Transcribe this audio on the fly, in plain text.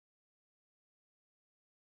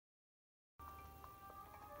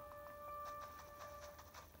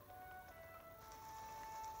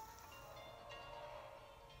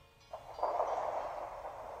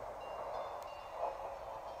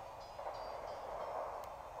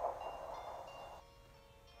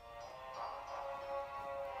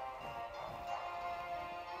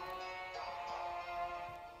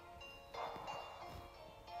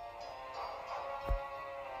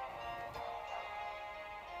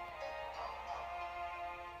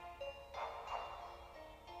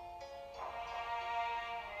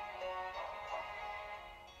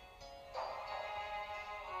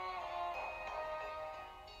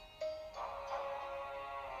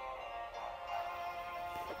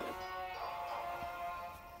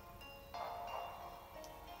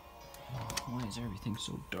Why is everything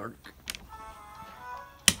so dark?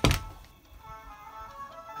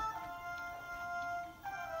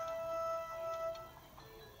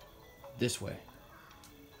 This way.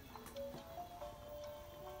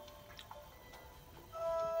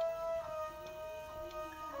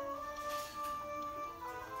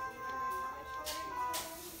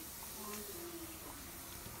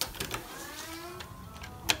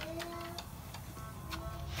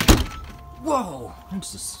 Whoa!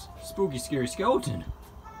 That's a spooky, scary skeleton.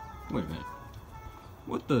 Wait a minute.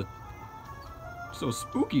 What the? So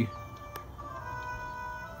spooky.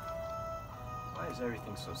 Why is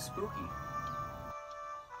everything so spooky?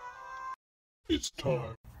 It's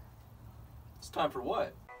time. It's time for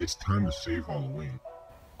what? It's time to save Halloween.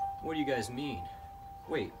 What do you guys mean?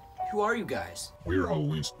 Wait, who are you guys? We are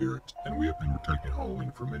Halloween spirits, and we have been protecting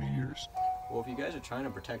Halloween for many years. Well, if you guys are trying to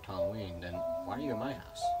protect Halloween, then why are you at my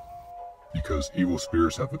house? Because evil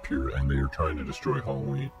spirits have appeared and they are trying to destroy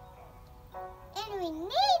Halloween. And we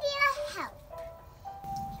need your help.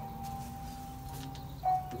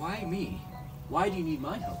 Why me? Why do you need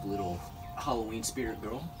my help, little Halloween spirit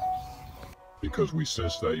girl? Because we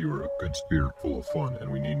sense that you are a good spirit full of fun, and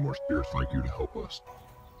we need more spirits like you to help us.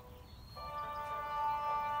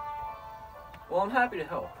 Well, I'm happy to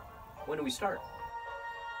help. When do we start?